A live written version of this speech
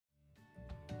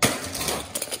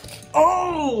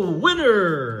Oh,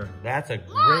 winner! That's a great...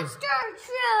 Monster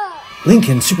Truck!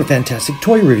 Lincoln Super Fantastic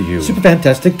Toy Review. Super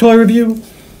Fantastic Toy Review.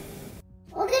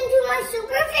 Welcome to my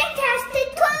Super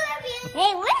Fantastic Toy Review.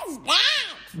 Hey, what is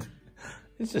that?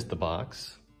 It's just the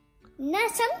box. No,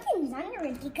 something's under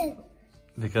it because...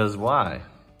 Because why?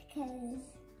 Because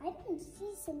I didn't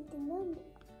see something on it.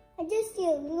 I just see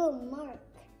a little mark.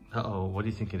 Uh-oh, what do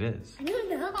you think it is? I don't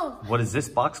know. What is this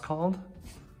box called?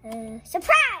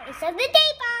 Surprise of the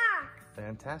day box.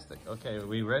 Fantastic. Okay, are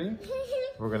we ready?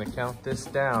 We're gonna count this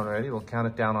down. Ready? We'll count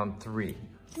it down on 3.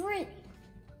 3,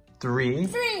 3,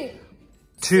 3,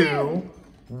 2,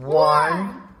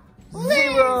 1,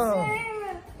 0.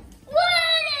 What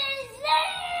is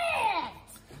it?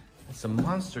 It's a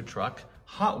Monster Truck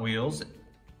Hot Wheels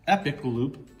Epic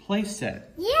Loop playset.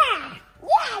 Yeah.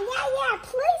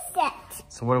 Play set.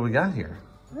 So what do we got here?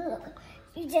 Look,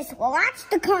 you just watch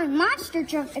the car Monster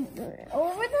Truck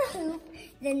over the hoop,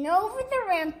 then over the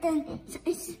ramp, then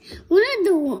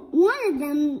one of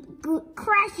them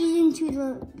crashes into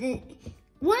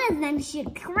one of them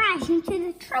should crash into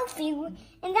the trophy,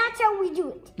 and that's how we do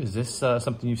it. Is this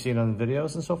something you've seen on the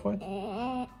videos and so forth?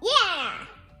 Yeah.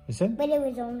 Is it? But it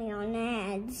was only on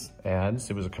ads. Ads?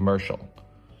 It was a commercial.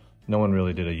 No one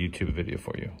really did a YouTube video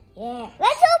for you. Yeah.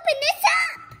 Let's open this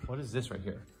up. What is this right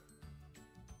here?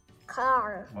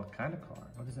 Car. What kind of car?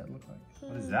 What does that look like?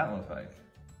 What does that look like?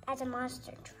 That's a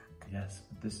monster truck. Yes,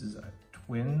 but this is a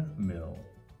twin mill.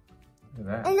 Look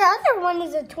at that. And the other one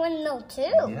is a twin mill too.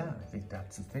 Yeah, I think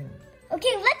that's the thing.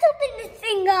 Okay, let's open this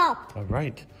thing up. All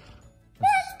right.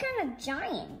 That's kind of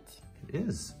giant. It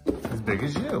is. As big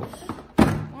as you.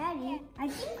 Daddy, I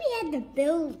think we had to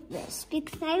build this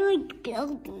because I like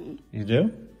building. You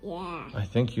do? Yeah. I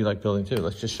think you like building too.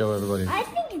 Let's just show everybody. I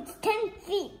think it's 10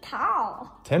 feet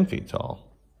tall. 10 feet tall.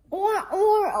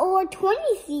 Or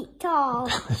 20 feet tall.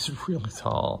 It's really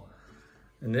tall.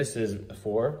 And this is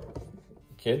for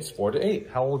kids 4 to 8.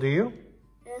 How old are you?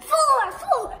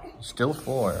 4. Still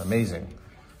 4. Amazing.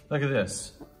 Look at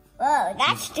this. Whoa,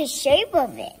 that's the shape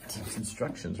of it. It's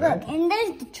instructions, right? Look, and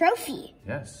there's the trophy.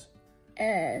 Yes.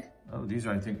 Oh, these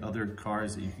are, I think, other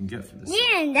cars that you can get for this.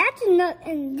 Yeah, and that's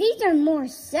and these are more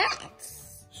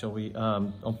sets. Shall we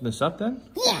open this up then?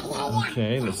 Yeah.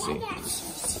 Okay, let's see.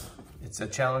 It's a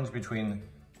challenge between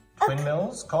Twin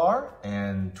Mills car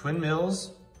and Twin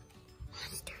Mills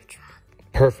Monster Truck.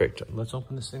 Perfect. Let's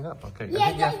open this thing up. Okay.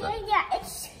 Yeah.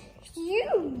 It's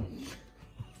huge.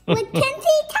 Like 10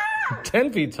 feet tall.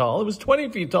 10 feet tall. It was 20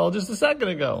 feet tall just a second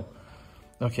ago.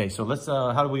 Okay, so let's,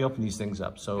 how do we open these things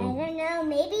up? I So, don't know,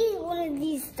 maybe one of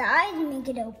these sides make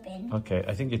it open. okay,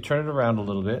 I think you turn it around a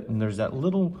little bit, and there's that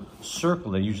little circle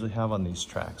they usually have on these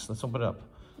tracks. Let's open it up.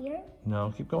 Here?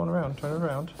 No, keep going around. Turn it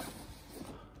around.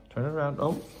 Turn it around.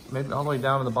 Oh, maybe all the way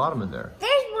down to the bottom of there.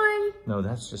 There's one. No,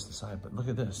 that's just the side, but look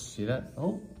at this. See that?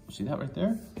 Oh, see that right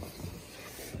there?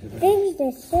 There's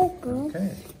the circle.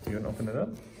 Okay, you gonna open it up?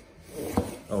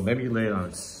 Oh, maybe you lay it on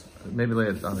its, maybe lay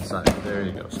it on the side. There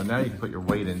you go. So now you can put your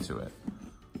weight into it.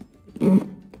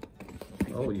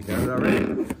 Oh, you got it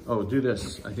already. Oh, do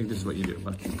this. I think this is what you do.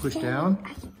 Push down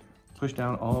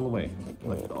all the way.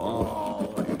 Like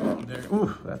all the way down there.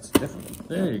 Ooh, that's difficult.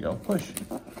 There you go. Push.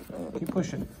 Keep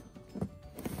pushing.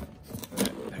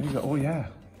 There you go. Oh yeah,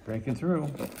 breaking through.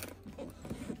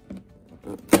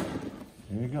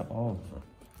 There you go. Oh,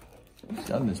 I've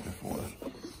done this before.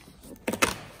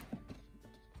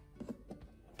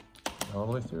 All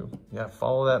the way through. Yeah,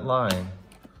 follow that line.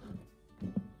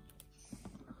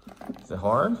 Is it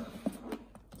hard?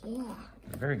 Yeah.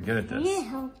 You're very good at I this. need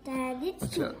help, Dad. It's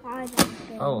What's too that? hard.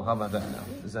 Oh, how about that now?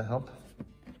 Does that help?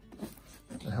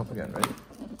 Does that help again, right?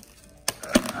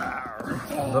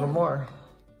 A little more.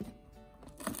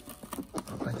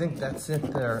 I think that's it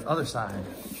there. Other side.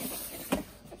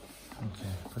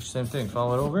 Okay, push the same thing.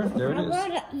 Follow it over. There it How is.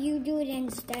 about you do it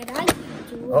instead? I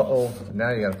do it. Uh-oh.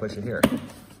 Now you gotta push it here.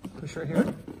 Push right here.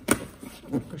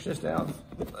 Push this down.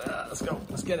 Let's go.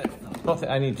 Let's get it. Both.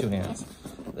 I need 2 hands.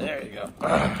 There you go.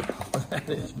 That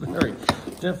is very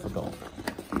difficult.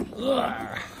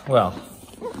 Well.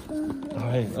 All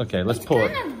right. Okay, let's pull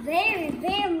it. It's kind of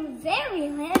very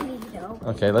heavy, though.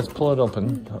 Okay, let's pull it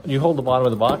open. You hold the bottom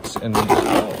of the box and...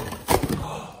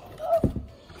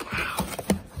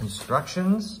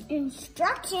 Instructions.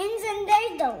 Instructions, and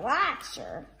there's the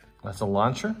latcher. That's a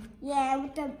launcher? Yeah,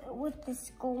 with the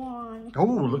skull on. Oh,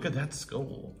 look at that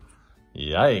skull.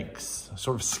 Yikes.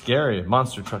 Sort of scary.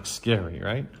 Monster truck's scary,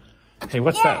 right? Hey,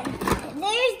 what's that?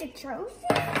 There's the trophy.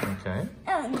 Okay.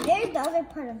 Oh, and there's the other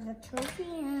part of the trophy,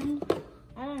 and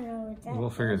I don't know what that We'll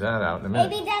is. figure that out in a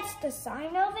minute. Maybe that's the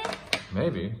sign of it?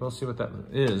 Maybe. We'll see what that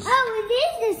is. Oh,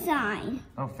 it is the sign.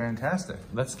 Oh, fantastic.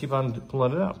 Let's keep on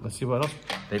pulling it out. Let's see what else.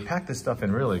 They pack this stuff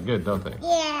in really good, don't they?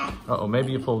 Yeah. Uh-oh,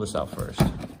 maybe you pull this out first.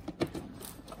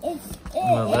 It is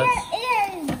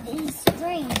these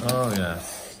strings. Oh,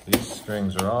 yes. These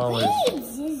strings are always... We need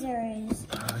scissors.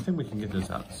 I think we can get this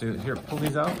out. See, here, pull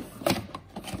these out.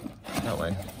 That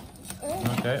way.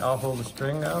 Okay, I'll hold the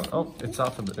string out. Oh, it's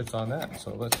off of it's on that.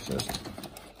 So let's just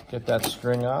get that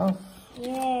string off.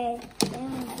 Yeah, that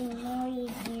would be more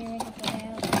easier to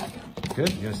get out.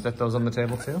 Good. You gonna set those on the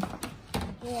table too?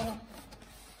 Yeah.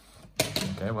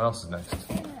 Okay, what else is next?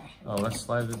 Oh, let's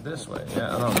slide it this way. Yeah,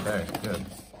 oh, okay, good.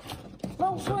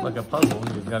 But It's like a puzzle.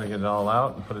 You've got to get it all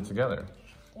out and put it together.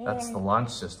 That's the launch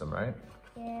system, right?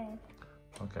 yeah.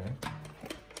 Okay.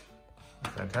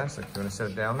 Fantastic. You want to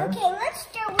set it down there? Okay, let's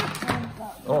start with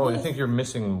tempo. Oh, you think you're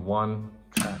missing one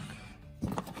track?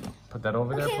 Put that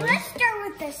over there, Okay, please. let's start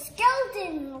with the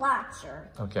skeleton launcher.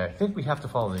 Okay, I think we have to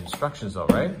follow the instructions though,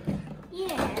 right?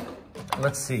 Yeah.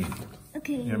 Let's see.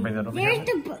 Okay. You gonna bring that over there's here?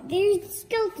 There's the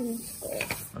skeleton skull.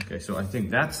 Okay, so I think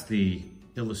that's the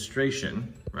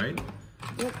illustration, right?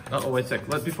 Yep. Oh, wait a sec.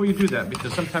 Before you do that,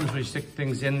 because sometimes when you stick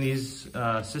things in these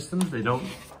systems, they don't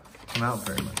come out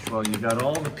very much. Well, you got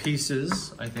all the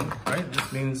pieces, I think, right?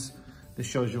 This means this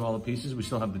shows you all the pieces. We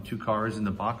still have the 2 cars in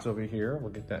the box over here.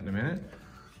 We'll get that in a minute.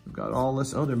 We've got all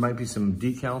this. Oh, there might be some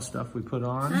decal stuff we put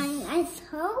on. I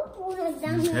hope one of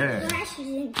them Okay. crashes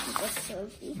into the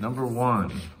trophy. Number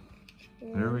 1.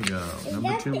 There we go.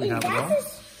 Number 2, we have it all.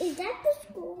 Is that the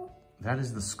school? That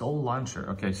is the skull launcher.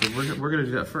 Okay, so we're gonna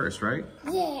do that first, right?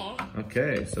 Yeah.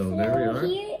 Okay, so there we are.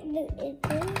 Here, it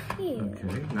goes here.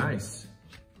 Okay, nice.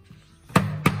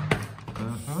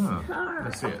 Uh-huh.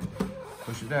 Let's see it.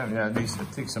 Push it down. Yeah, it needs to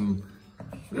take some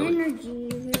Energy.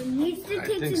 It needs to I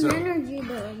take think some so. energy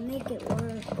to make it work.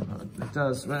 It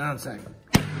does. Wait on a second.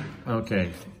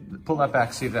 Okay, pull that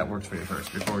back. See if that works for you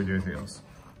first before we do anything else.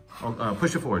 Oh,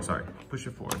 push it forward. Sorry, push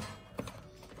it forward.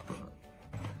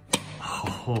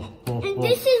 And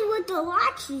this is what the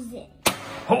latch is in.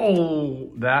 Oh,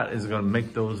 that is going to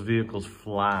make those vehicles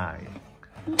fly.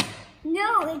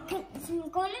 No, it's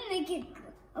going to make it.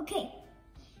 Okay.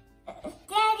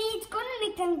 Daddy, it's going to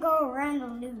make them go around a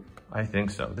loop. I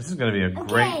think so. This is going to be a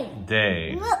great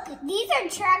day. Look, these are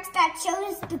tracks that show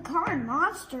us the car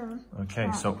monster. Okay,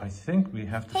 truck. so I think we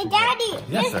have to. Hey, figure out- Daddy,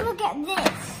 Yes, just sir. look at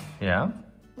this. Yeah.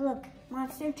 Look,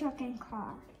 monster truck and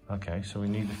car. Okay, so we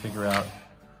need to figure out.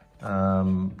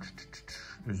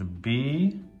 There's a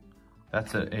B.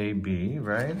 That's an AB,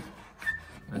 right?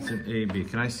 That's an AB.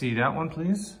 Can I see that one,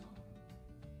 please?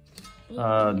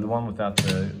 The one without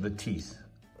the teeth.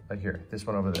 Right here. This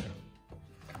one over there.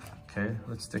 Okay,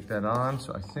 let's stick that on.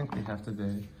 So I think we have to do.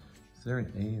 Is there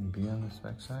an A and B on this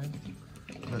backside?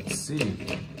 Let's see.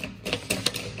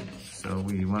 So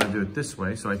we want to do it this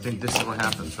way. So I think this is what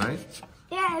happens, right?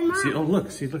 Yeah, and See, oh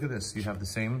look, see, look at this. You have the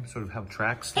same sort of how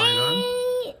tracks slide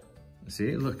on.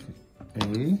 See, look,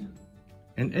 A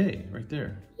and A right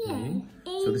there. Yeah, A.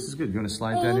 So this is good. You want to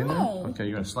slide that in there? Okay,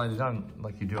 you're going to slide it on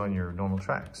like you do on your normal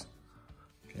tracks.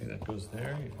 Okay, that goes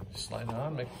there. You slide it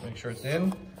on, make sure it's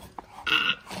in.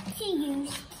 to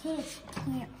use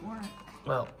can't work.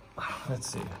 Well, let's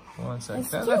see. One second.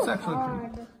 It's That's too actually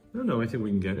hard. pretty. No, I think we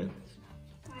can get it.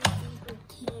 I think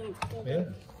we can't get it.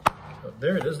 Yeah. Oh,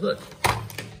 there it is. Look.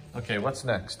 Okay, what's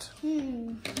next?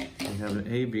 Hmm. We have an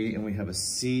AB and we have a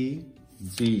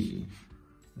CB.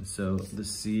 And so the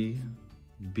CB.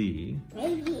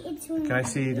 Maybe it's one. Can I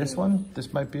see this one?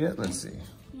 This might be it. Let's see.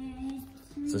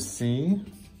 It's a C.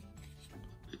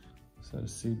 Is that a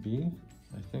CB?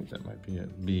 I think that might be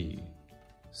it. B.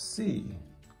 C.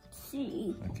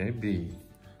 C. Okay, B.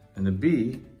 And the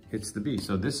B hits the B.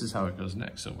 So this is how it goes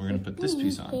next. So we're going to put this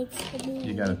piece on.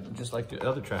 You got to, just like the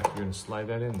other track, you're going to slide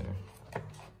that in there.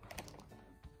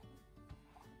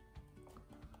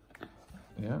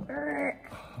 Yeah.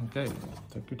 Okay,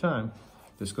 take your time.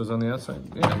 This goes on the outside.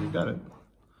 Yeah, you got it.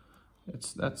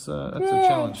 That's a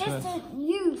challenge. Just a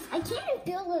use. I can't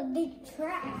build a big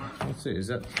track. Let's see, is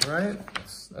that right?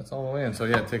 That's all the way in. So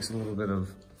yeah, it takes a little bit of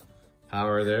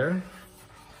power there.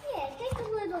 Yeah, it takes a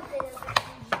little bit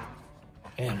of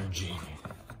Energy.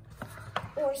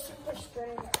 or super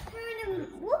strength.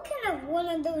 What kind of one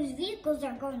of those vehicles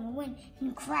are going to win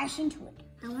and crash into it?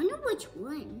 I wonder which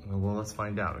one. Well, let's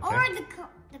find out, okay? Or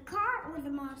the car or the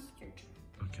monster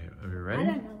truck. Okay, are you I ready?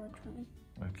 don't know which one.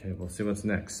 Okay, we'll see what's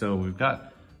next. So we've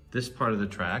got this part of the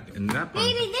track and that part.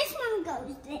 Maybe this one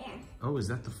goes there. Oh, is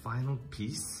that the final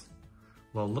piece?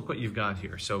 Well, look what you've got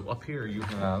here. So up here you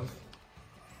have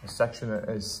a section that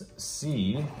is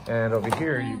C, and over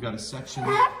here you've got a section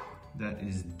that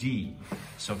is D.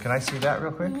 So can I see that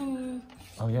real quick?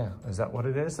 Oh yeah, is that what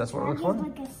it is? That's what we're looking for?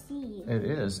 Like a C. It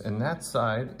is, and that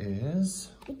side is?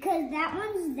 Because that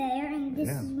one's there and this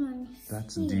is one.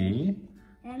 That's D,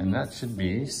 and that should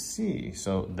be C.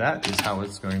 So that is how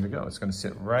it's going to go. It's going to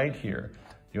sit right here.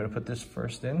 You want to put this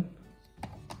first in?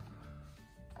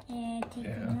 Yeah,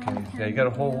 okay. Yeah, you got to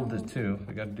hold it too.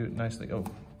 We got to do it nicely. Oh,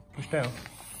 push down.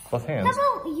 Both hands.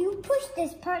 How about you push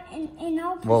this part and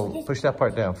I'll push Well, this push that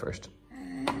part down first.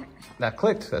 That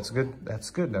clicked. That's good. That's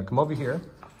good. Now come over here.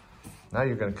 Now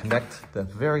you're going to connect the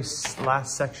very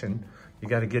last section. You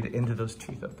got to get it into those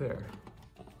teeth up there.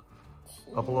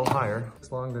 Up a little higher.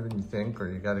 It's longer than you think, or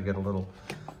you got to get a little.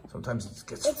 Sometimes it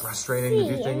gets frustrating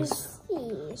to do things.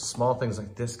 Small things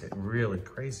like this get really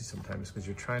crazy sometimes because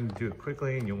you're trying to do it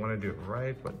quickly and you want to do it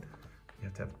right, but you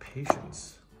have to have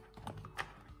patience.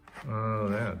 Oh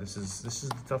yeah, this is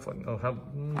the tough one. Oh, how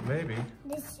maybe.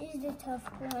 This is the tough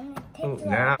one. Oh,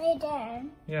 now. Hey, Dad.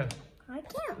 Yeah. I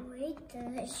can't wait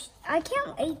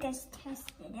to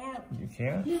test it out. You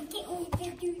can't? You can't wait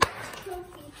to do the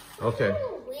trophy. Okay.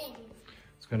 Win.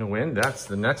 It's gonna win. That's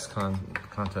the next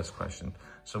contest question.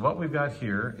 So what we've got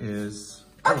here is.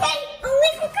 Okay.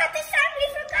 Oh, we forgot the side.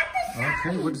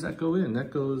 Okay, where does that go in?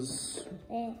 That goes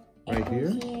right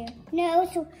here? No,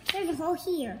 so there's a hole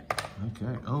here.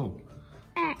 Okay. Oh.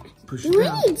 Push Do it we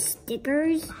down. need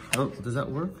stickers? Oh, does that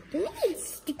work? Do we need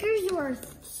stickers or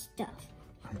stuff?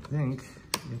 I think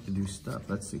you have to do stuff.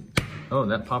 Let's see. Oh,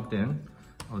 that popped in.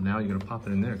 Oh, now you're gonna pop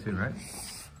it in there too, right?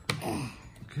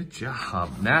 Good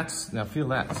job. Now feel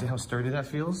that. See how sturdy that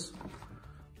feels?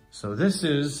 So this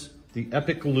is the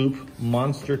Epic Loop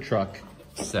Monster Truck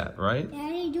set, right?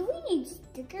 Daddy, do we need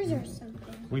stickers or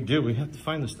something? We do. We have to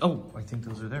find this. Oh, I think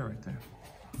those are there right there.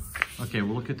 Okay,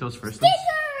 we'll look at those first.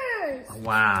 Stickers!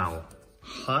 Wow.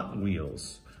 Hot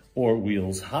Wheels, or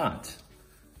Wheels Hot.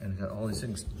 And got all these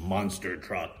things. Monster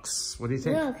trucks. What do you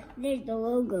think? Look, there's the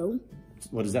logo.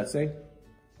 What does that say?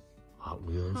 Hot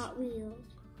Wheels. Hot Wheels.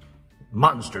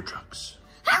 Monster trucks.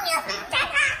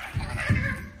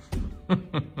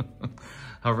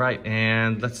 All right,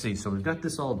 and let's see. So we've got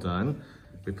this all done.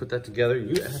 We put that together.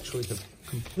 You actually have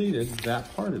completed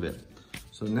that part of it.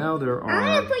 So now there are...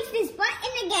 I'm gonna push this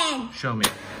button again. Show me.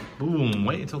 Boom,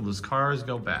 wait until those cars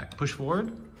go back. Push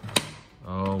forward.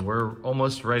 Oh, we're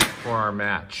almost ready for our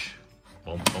match.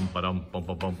 Bum, bum, ba-dum, bum,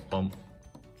 bum, bum, bum.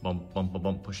 Bum, bum, bum,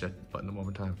 bum. Push that button one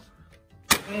more time.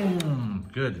 Boom,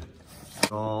 good.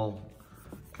 All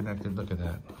connected, look at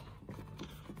that.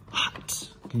 Hot.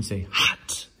 Can you say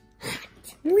hot?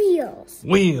 Wheels.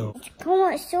 Wheel.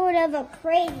 It's sort of a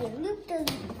crazy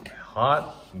loop-de-loop.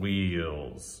 Hot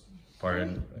Wheels.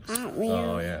 Pardon. Hot Wheels.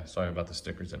 Oh yeah, sorry about the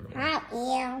stickers everywhere. Hot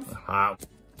Wheels. Hot.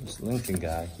 This Lincoln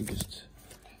guy, he just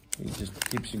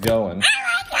keeps you going. I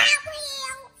like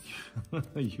Hot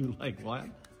Wheels. You like what?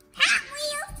 Hot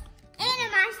Wheels. And a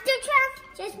monster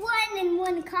truck. Just one and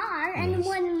one car and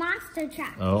one monster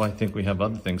truck. Oh, I think we have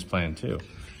other things planned too.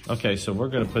 Okay, so we're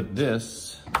gonna put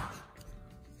this.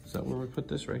 Is that where we put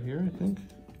this right here, I think?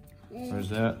 Or is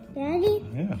that? Daddy?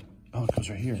 Yeah. Oh, it goes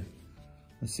right here.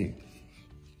 Let's see.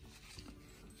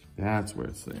 That's where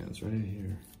it stands, right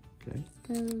here. Okay.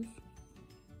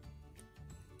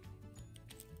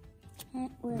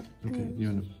 Okay, you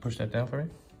want to push that down for me?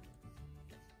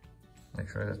 Make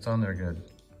sure that's on there good.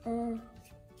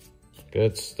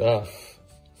 Good stuff.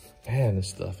 Man, this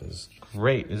stuff is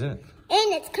great, isn't it?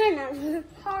 And it's kind of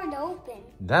hard to open.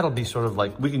 That'll be sort of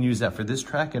like, we can use that for this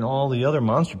track and all the other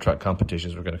monster truck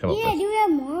competitions we're going to come up Yeah, with. do we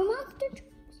have more monster trucks?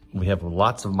 We have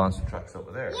lots of monster trucks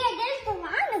over there. Yeah, there's a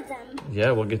lot of them.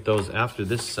 Yeah, we'll get those after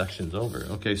this section's over.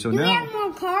 Okay, so Do we now... have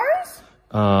more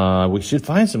cars? we should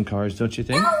find some cars, don't you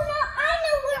think? Oh, no, I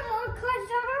know where more cars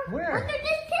are. Where? Under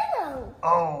this pillow.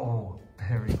 Oh,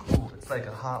 very cool. It's like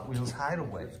a Hot Wheels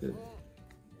hideaway.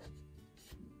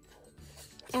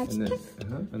 That's And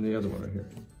then, and the other one right here.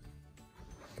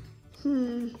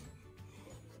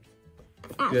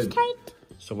 That's Good. tight.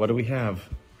 So what do we have?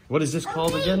 What is this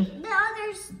called again? The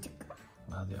other sticker.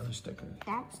 The other sticker.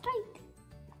 That's tight.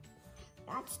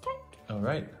 That's tight. All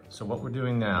right, so what we're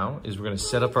doing now is we're gonna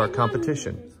set up our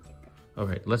competition. All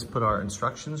right, let's put our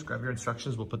instructions, grab your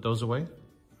instructions, we'll put those away.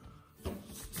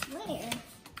 Where?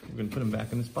 We're gonna put them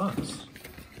back in this box.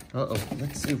 Uh-oh,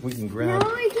 let's see if we can grab...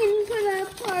 Now we can put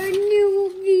up our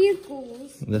new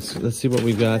vehicles. Let's see what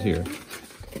we got here.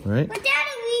 All right? But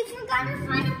Daddy, we forgot to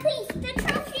find a piece, the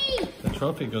trophy. The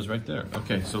trophy goes right there.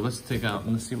 Okay, so let's take out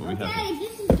and let's see what we have Daddy, here.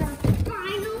 this is the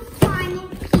final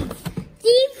piece.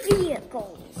 The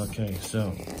vehicles. Okay,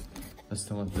 so let's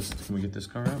tell them this. Can we get this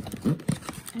car out?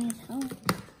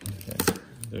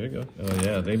 There you go. Oh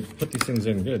yeah, they put these things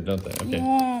in good, don't they? Okay.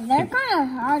 Yeah, they're kind of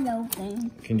hard to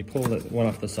open. Can you pull that one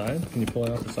off the side? Can you pull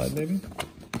it off the side, maybe?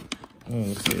 Oh,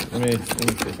 let's see. Let me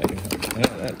see if I can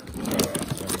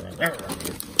help.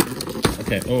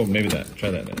 Okay. Oh, maybe that.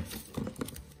 Try that now.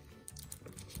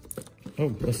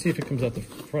 Oh, let's see if it comes out the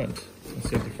front. Let's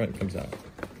see if the front comes out.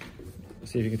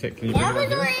 Let's see if you can take. Can you? That was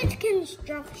the way it's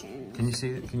construction. Can you see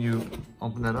it? Can you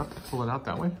open that up? Pull it out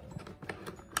that way.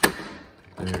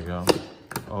 There you go.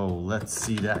 Oh, let's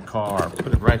see that car.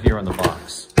 Put it right here on the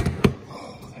box.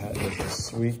 Oh, that is a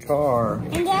sweet car.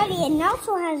 And Daddy, it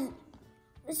also has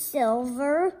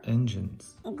silver,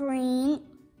 Engines. green,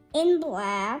 and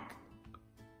black.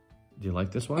 Do you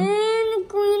like this one? And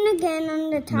green again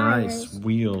on the tires. Nice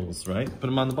wheels, right? Put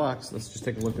them on the box. Let's just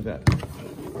take a look at that.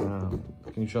 Wow.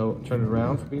 Can you turn it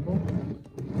around for people?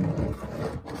 All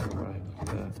right, look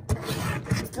at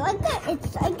that. It's like that.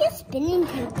 It's like a spinning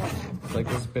table. It's like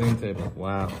a spinning table.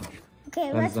 Wow. Okay,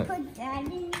 That let's is like- put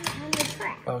Daddy on the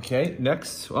track. Okay,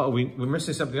 next. Oh, we're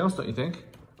missing something else, don't you think?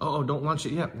 Oh, don't launch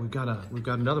it yet. We've got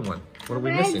another one. What are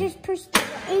we I missing? just push the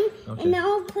button, Okay. and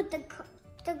now I'll put the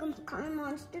car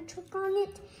monster truck on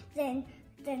it.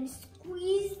 Then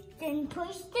squeeze, then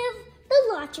push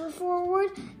the launcher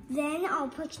forward. Then I'll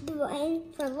push the button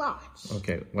for launch.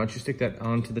 Okay, why don't you stick that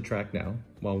onto the track now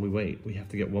while we wait? We have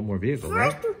to get one more vehicle,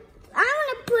 right? First, I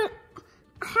want to put.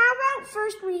 How about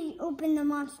first we open the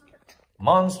monster truck?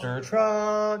 Monster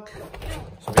truck.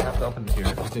 So we have to open it here.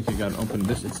 I think you got to open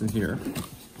this. It's in here.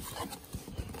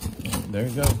 There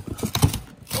you go.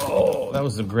 Oh, that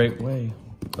was a great way.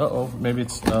 Uh-oh, maybe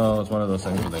it's one of those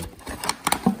things where they...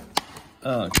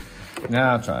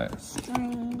 now try it.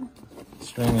 String.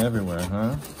 String everywhere,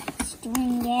 huh?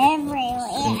 String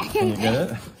everywhere. Can you get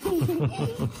it?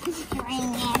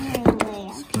 String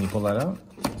everywhere. Can you pull that out?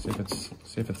 See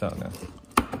if it's out now.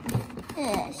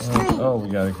 String. Oh, we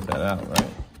gotta get that out, right?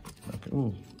 Okay.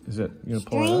 Ooh, is it? You gonna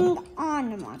pull it String out? on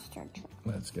the monster truck.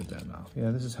 Let's get that out.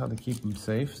 Yeah, this is how they keep them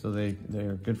safe, so they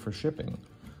are good for shipping.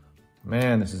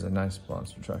 Man, this is a nice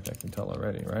monster truck. I can tell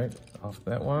already, right? Off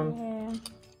that one. Yeah.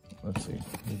 Let's see.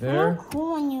 You there? How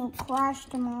cool when you crash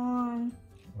them on.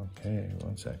 Okay,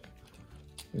 one sec.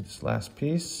 Get this last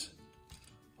piece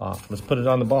off. Let's put it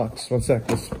on the box. One sec.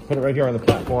 Let's put it right here on the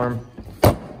platform.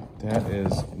 That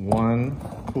is one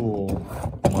cool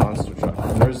monster truck.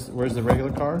 And where's the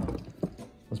regular car?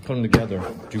 Let's put them together.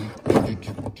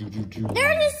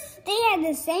 They had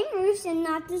the same roofs and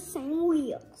not the same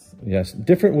wheels. Yes,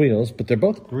 different wheels, but they're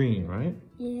both green, right?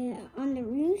 Yeah, on the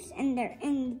roofs,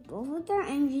 and both of their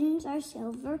engines are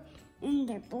silver, and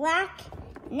they're black.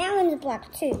 Now one's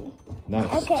black too.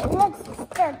 Nice. Okay, let's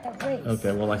start the race.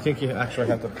 Okay, well, I think you actually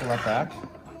have to pull that back.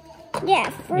 Yeah,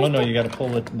 first. No, you got to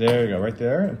pull it. There you go, right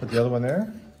there, and put the other one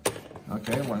there.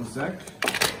 Okay, one sec.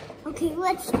 Okay,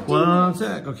 let's do One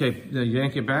sec. Okay,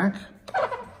 yank it back.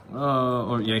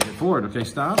 Or yank it forward. Okay,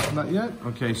 stop. Not yet.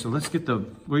 Okay, so let's get where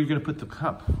are you going to put the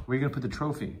cup? Where are you going to put the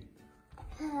trophy?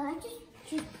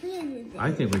 just put it in there.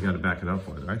 I think we got to back it up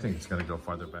farther. I think it's got to go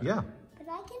farther back. Yeah. But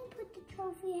I can put the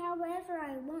trophy however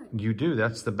I want. You do.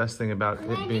 That's the best thing about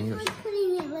And it I being just yours. like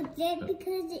putting it like that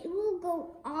because it will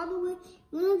go all the way.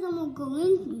 One of them will go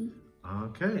in me.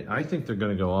 Okay, I think they're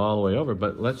going to go all the way over,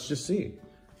 but let's just see.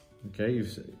 Okay, you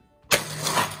see.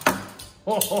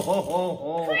 Oh, ho, ho, ho,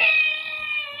 ho. Monster.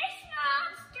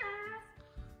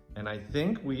 And I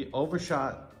think we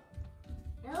overshot.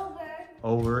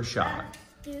 Overshot.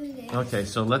 Do this. Okay,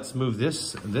 so let's move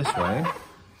this way,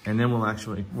 and then we'll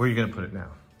actually. Where are you going to put it now?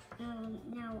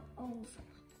 Now over.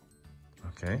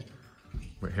 Okay,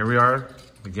 here we are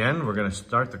again. We're going to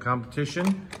start the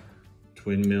competition.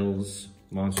 Twin Mills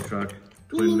monster truck.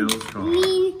 Twin Mills car. You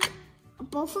mean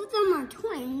both of them are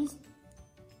twins?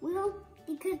 Well,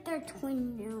 because they're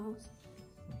twin mills.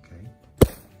 Okay.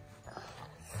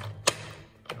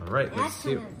 All right, let's That's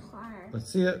see it. kind of hard.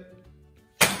 Let's see it.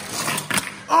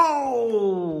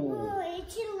 Oh! Oh, it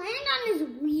should land on his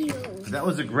wheels. That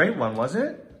was a great one, was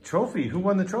it? Trophy. Who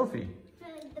won the trophy?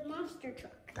 The monster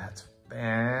truck. That's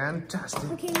fantastic.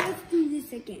 Okay, let's do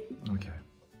this again. Okay.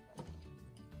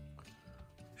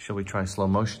 Shall we try slow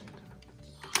motion?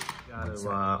 Got to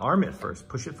arm it first.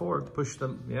 Push it forward. Push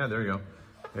them. Yeah, there you go.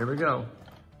 There we go.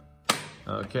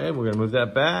 Okay, we're going to move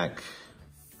that back.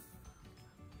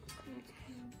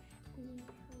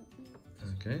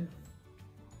 Okay.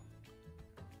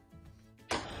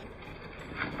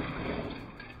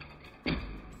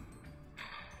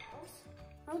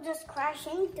 I'll just crash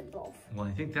into both. Well,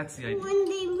 I think that's the idea. When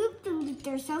they loop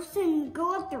themselves and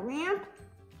go up the ramp,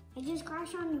 they just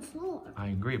crash on the floor. I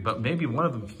agree, but maybe one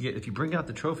of them, if you bring out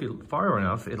the trophy far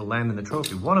enough, it'll land in the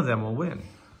trophy. One of them will win.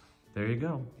 There you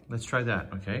go. Let's try that,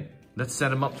 okay? Let's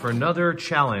set him up for another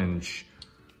challenge.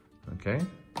 Okay?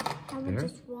 How about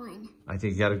just one? I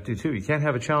think you gotta do two. You can't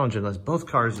have a challenge unless both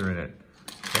cars are in it.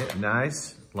 Okay,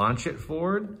 nice. Launch it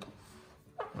forward.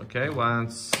 Okay, 1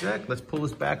 sec. Let's pull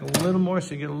this back a little more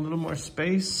so you get a little more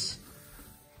space.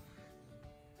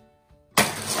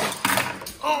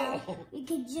 Oh! We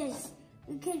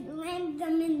could land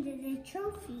them into the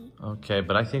trophy. Okay,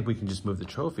 but I think we can just move the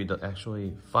trophy to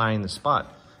actually find the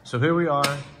spot. So here we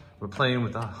are. We're playing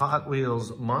with the Hot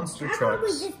Wheels Monster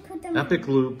Trucks Epic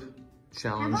Loop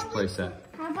Challenge playset.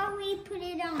 How about we put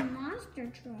it on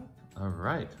Monster Truck? All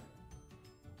right.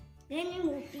 Then it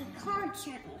will be car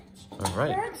challenge. All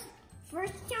right.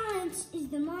 First challenge is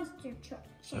the Monster Truck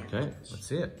challenge. Okay, let's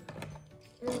see it.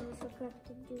 Oh, I forgot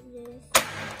to do this.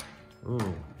 Ooh,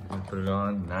 you're gonna put it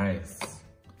on. Nice.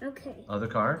 Okay. Other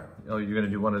car? Oh, you're gonna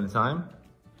do one at a time?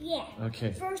 Yeah.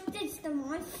 Okay. First it's the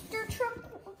Monster Truck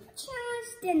challenge,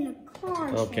 then the car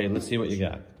challenge. Okay, let's see what you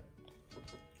got.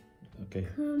 Okay.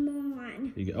 Come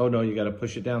on. Oh no, you gotta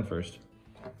push it down first.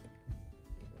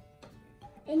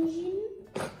 Engine.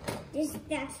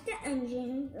 That's the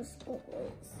engine, the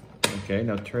spoilers. Okay,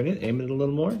 now turn it, aim it a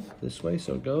little more this way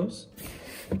so it goes.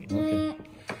 Okay.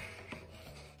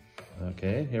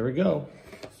 Okay, here we go.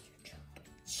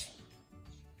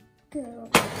 Go.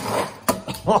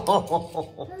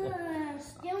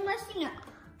 Still messing up.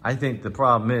 I think the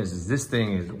problem is this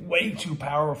thing is way too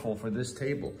powerful for this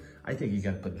table. I think you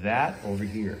gotta put that over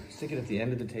here. Stick it at the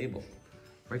end of the table.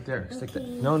 Right there, stick that.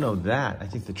 No, that. I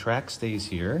think the track stays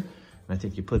here. And I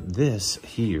think you put this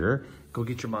here. Go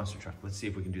get your monster truck. Let's see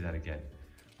if we can do that again.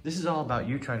 This is all about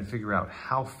you trying to figure out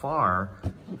how far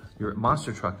your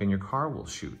monster truck and your car will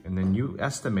shoot. And then you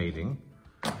estimating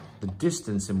the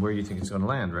distance and where you think it's gonna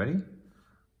land. Ready?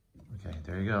 Okay,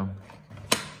 there you go.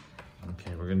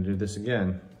 Okay, we're gonna do this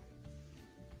again.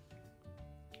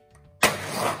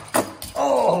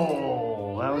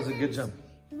 Oh, that was a good jump.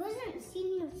 It wasn't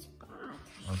seeing the spot.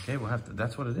 Okay, we'll have to,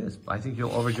 that's what it is. I think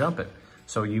you'll overjump it.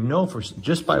 So you know for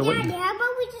just by what Daddy, how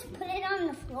about we just put it on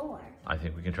the floor? I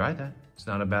think we can try that. It's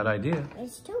not a bad idea.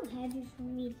 It's too heavy for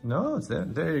me. No, it's there.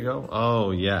 There you go.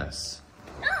 Oh, yes.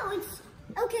 No, it's...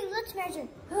 Okay, let's measure.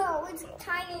 Oh, it's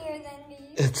tinier than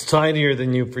me. It's tinier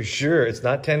than you for sure. It's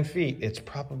not 10 feet. It's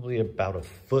probably about a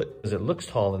foot. Because it looks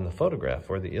tall in the photograph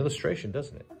or the illustration,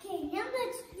 doesn't it? Okay, now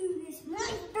let's do this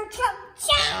Monster Truck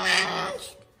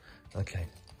Challenge. Okay.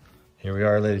 Here we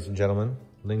are, ladies and gentlemen.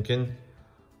 Lincoln.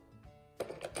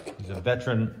 He's a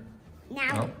veteran.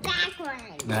 Now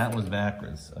backwards. That was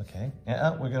backwards. Okay.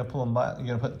 Yeah, we're going to pull them by. You're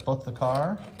going to put both the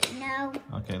car? No.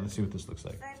 Okay, let's see what this looks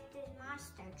like. First is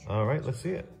Monster Truck. All right, let's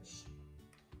see it.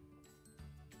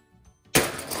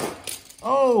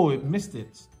 Oh, it missed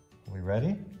it. Are we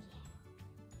ready?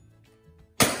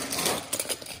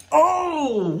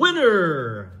 Oh,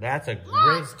 winner! That's a great...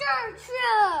 Monster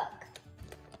Truck!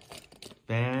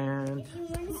 And... If you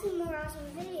want to see more awesome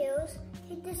videos,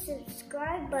 hit the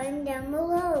subscribe button down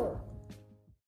below.